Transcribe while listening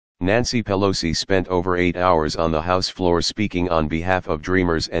Nancy Pelosi spent over 8 hours on the House floor speaking on behalf of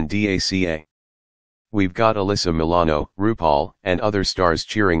Dreamers and DACA. We've got Alyssa Milano, RuPaul, and other stars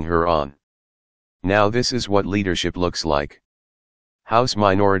cheering her on. Now this is what leadership looks like. House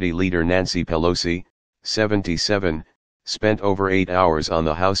Minority Leader Nancy Pelosi, 77, spent over 8 hours on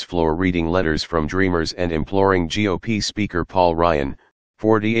the House floor reading letters from Dreamers and imploring GOP Speaker Paul Ryan,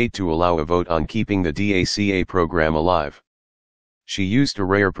 48, to allow a vote on keeping the DACA program alive. She used a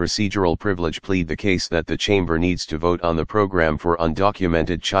rare procedural privilege plead the case that the chamber needs to vote on the program for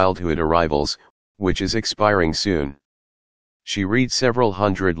undocumented childhood arrivals, which is expiring soon. She read several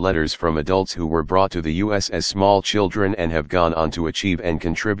hundred letters from adults who were brought to the U.S. as small children and have gone on to achieve and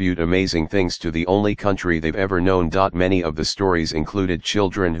contribute amazing things to the only country they've ever known. Many of the stories included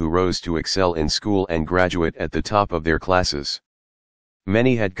children who rose to excel in school and graduate at the top of their classes.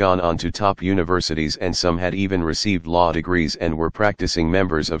 Many had gone on to top universities, and some had even received law degrees and were practicing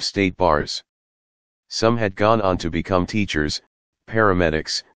members of state bars. Some had gone on to become teachers,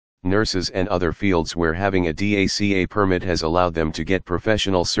 paramedics, nurses, and other fields where having a DACA permit has allowed them to get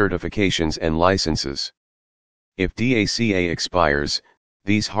professional certifications and licenses. If DACA expires,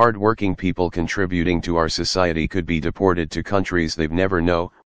 these hard-working people contributing to our society could be deported to countries they've never known,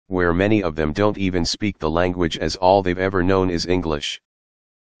 where many of them don't even speak the language, as all they've ever known is English.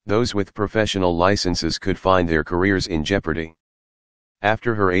 Those with professional licenses could find their careers in jeopardy.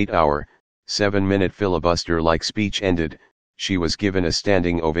 After her 8-hour, 7-minute filibuster-like speech ended, she was given a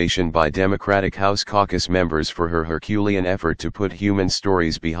standing ovation by Democratic House caucus members for her Herculean effort to put human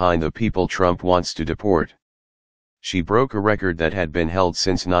stories behind the people Trump wants to deport. She broke a record that had been held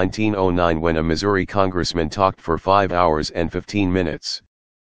since 1909, when a Missouri congressman talked for 5 hours and 15 minutes.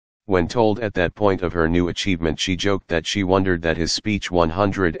 When told at that point of her new achievement, she joked that she wondered that his speech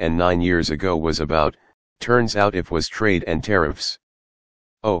 109 years ago was about, turns out it was trade and tariffs.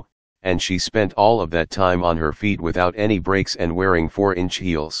 Oh, and she spent all of that time on her feet without any breaks and wearing 4-inch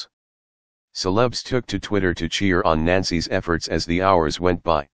heels. Celebs took to Twitter to cheer on Nancy's efforts as the hours went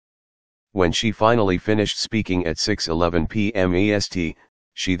by. When she finally finished speaking at 6:11 p.m. EST,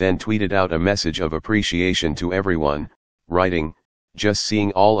 she then tweeted out a message of appreciation to everyone, writing, "Just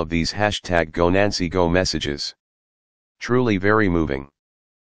seeing all of these #GoNancyGo messages. Truly very moving.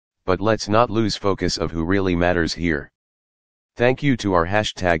 But let's not lose focus of who really matters here. Thank you to our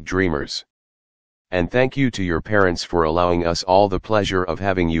 #Dreamers. And thank you to your parents for allowing us all the pleasure of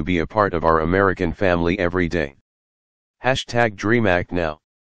having you be a part of our American family every day. #DreamAct Now."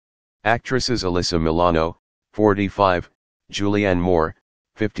 Actresses Alyssa Milano, 45, Julianne Moore,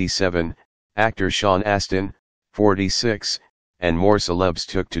 57, actor Sean Astin, 46, and more celebs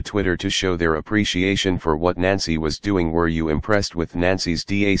took to Twitter to show their appreciation for what Nancy was doing. Were you impressed with Nancy's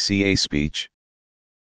DACA speech?